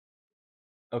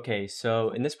Okay, so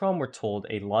in this problem, we're told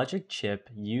a logic chip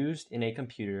used in a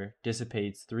computer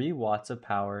dissipates 3 watts of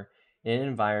power in an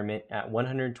environment at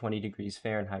 120 degrees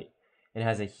Fahrenheit and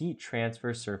has a heat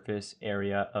transfer surface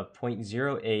area of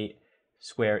 0.08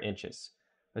 square inches.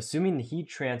 Assuming the heat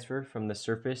transfer from the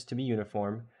surface to be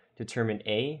uniform, determine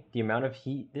A, the amount of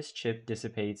heat this chip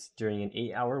dissipates during an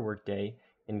 8-hour workday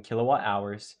in kilowatt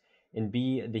hours, and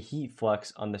B, the heat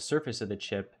flux on the surface of the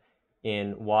chip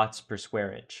in watts per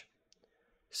square inch.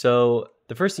 So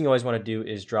the first thing you always want to do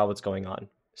is draw what's going on.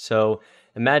 So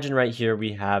imagine right here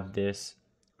we have this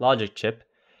logic chip,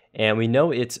 and we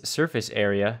know its surface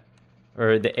area,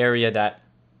 or the area that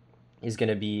is going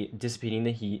to be dissipating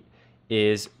the heat,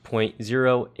 is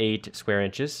 0.08 square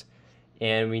inches.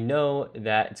 And we know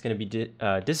that it's going to be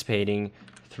dissipating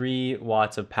 3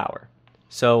 watts of power.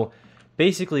 So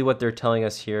basically what they're telling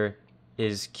us here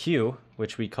is Q,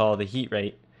 which we call the heat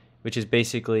rate, which is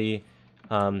basically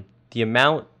the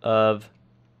amount of,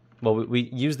 well, we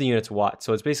use the units watts.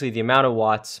 So it's basically the amount of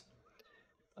watts,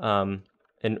 and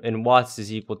watts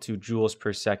is equal to joules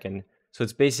per second. So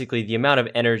it's basically the amount of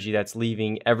energy that's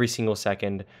leaving every single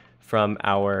second from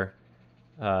our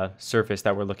surface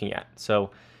that we're looking at.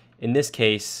 So in this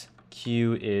case,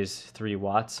 Q is 3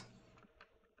 watts.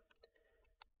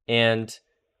 And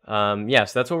yeah,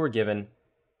 so that's what we're given.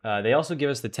 They also give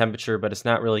us the temperature, but it's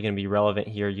not really going to be relevant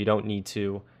here. You don't need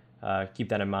to keep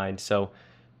that in mind. So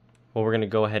what we're going to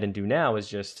go ahead and do now is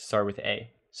just start with A.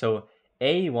 So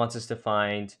A wants us to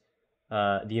find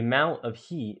the amount of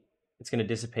heat it's going to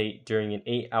dissipate during an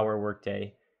 8-hour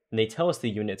workday. And they tell us the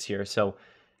units here. So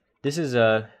this is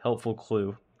a helpful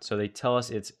clue. So they tell us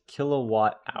it's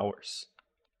kilowatt hours.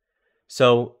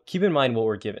 So keep in mind what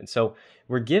we're given. So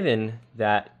we're given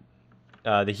that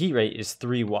the heat rate is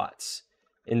 3 watts.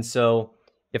 And so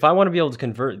if I want to be able to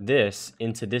convert this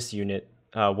into this unit,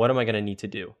 what am I going to need to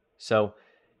do? So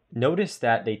notice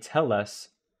that they tell us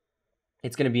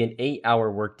it's going to be an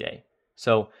 8-hour workday.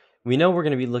 So we know we're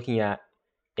going to be looking at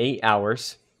 8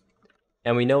 hours,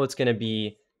 and we know it's going to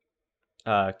be,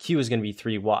 Q is going to be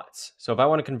 3 watts. So if I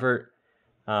want to convert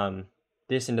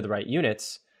this into the right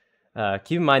units,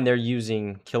 keep in mind they're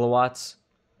using kilowatts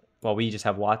while we just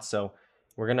have watts. So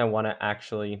we're going to want to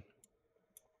actually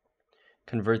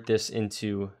convert this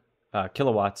into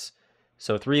kilowatts.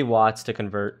 So 3 watts to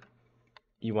convert,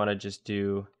 you want to just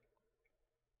do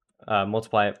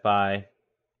multiply it by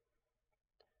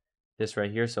this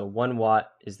right here. So 1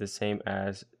 watt is the same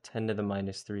as 10 to the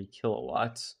minus 3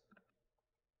 kilowatts.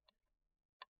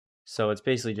 So it's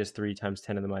basically just 3 times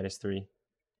 10 to the minus 3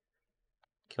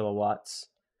 kilowatts.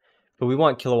 But we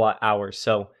want kilowatt hours.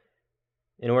 So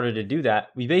in order to do that,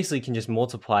 we basically can just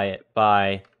multiply it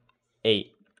by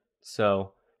 8.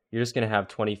 So you're just going to have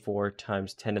 24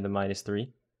 times 10 to the minus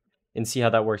 3. And see how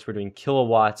that works. We're doing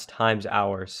kilowatts times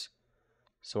hours.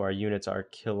 So our units are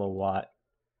kilowatt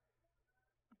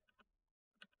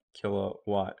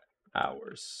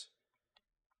hours.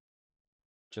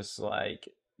 Just like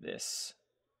this.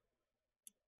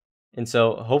 And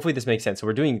so hopefully this makes sense. So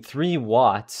we're doing 3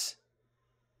 watts.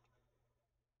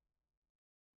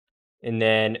 And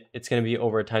then it's going to be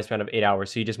over a time span of 8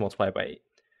 hours. So you just multiply it by 8.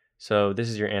 So this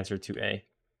is your answer to A.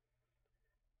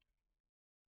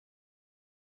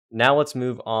 Now let's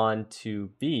move on to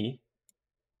B.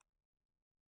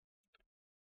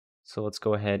 So let's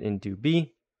go ahead and do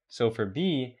B. So for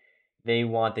B, they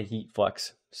want the heat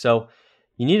flux. So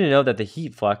you need to know that the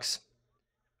heat flux,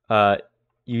 you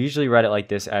usually write it like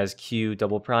this as Q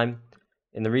double prime.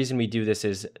 And the reason we do this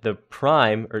is the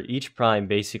prime, or each prime,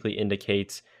 basically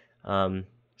indicates some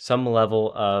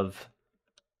level of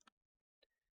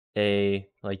a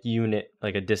unit,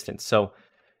 like a distance. So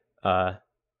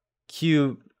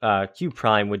Q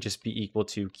prime would just be equal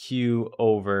to Q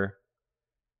over,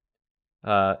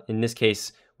 in this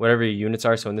case, whatever your units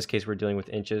are. So in this case, we're dealing with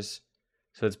inches.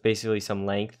 So it's basically some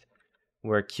length,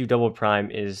 where Q double prime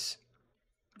is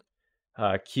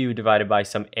Q divided by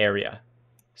some area.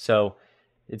 So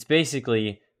it's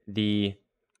basically the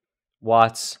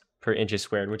watts per inches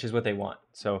squared, which is what they want.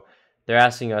 So they're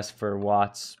asking us for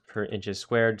watts per inches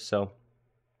squared. So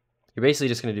you're basically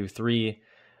just going to do 3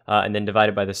 and then divide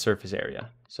it by the surface area.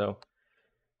 So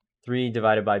 3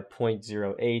 divided by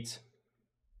 0.08.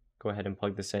 Go ahead and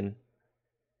plug this in.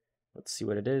 Let's see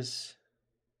what it is.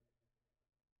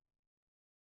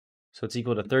 So it's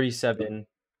equal to 37.5.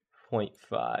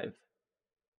 Let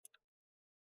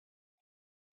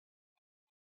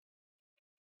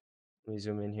me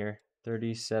zoom in here.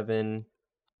 37.5,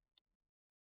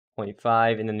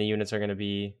 and then the units are going to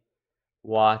be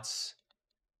watts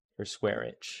per square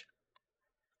inch.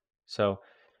 So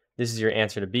this is your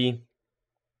answer to B.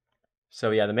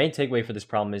 So yeah, the main takeaway for this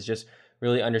problem is just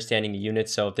really understanding the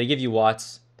units. So if they give you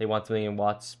watts, they want something in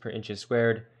watts per inches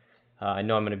squared. I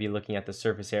know I'm going to be looking at the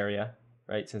surface area,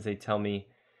 right? Since they tell me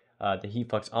the heat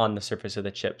flux on the surface of the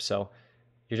chip. So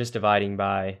you're just dividing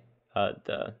by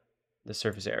the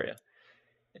surface area.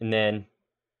 And then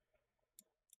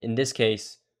in this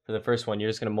case, for the first one, you're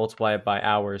just going to multiply it by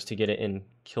hours to get it in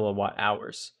kilowatt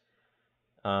hours.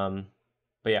 But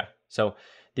yeah, so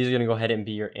these are going to go ahead and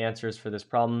be your answers for this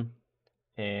problem.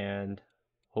 And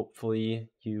hopefully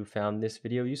you found this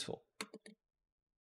video useful.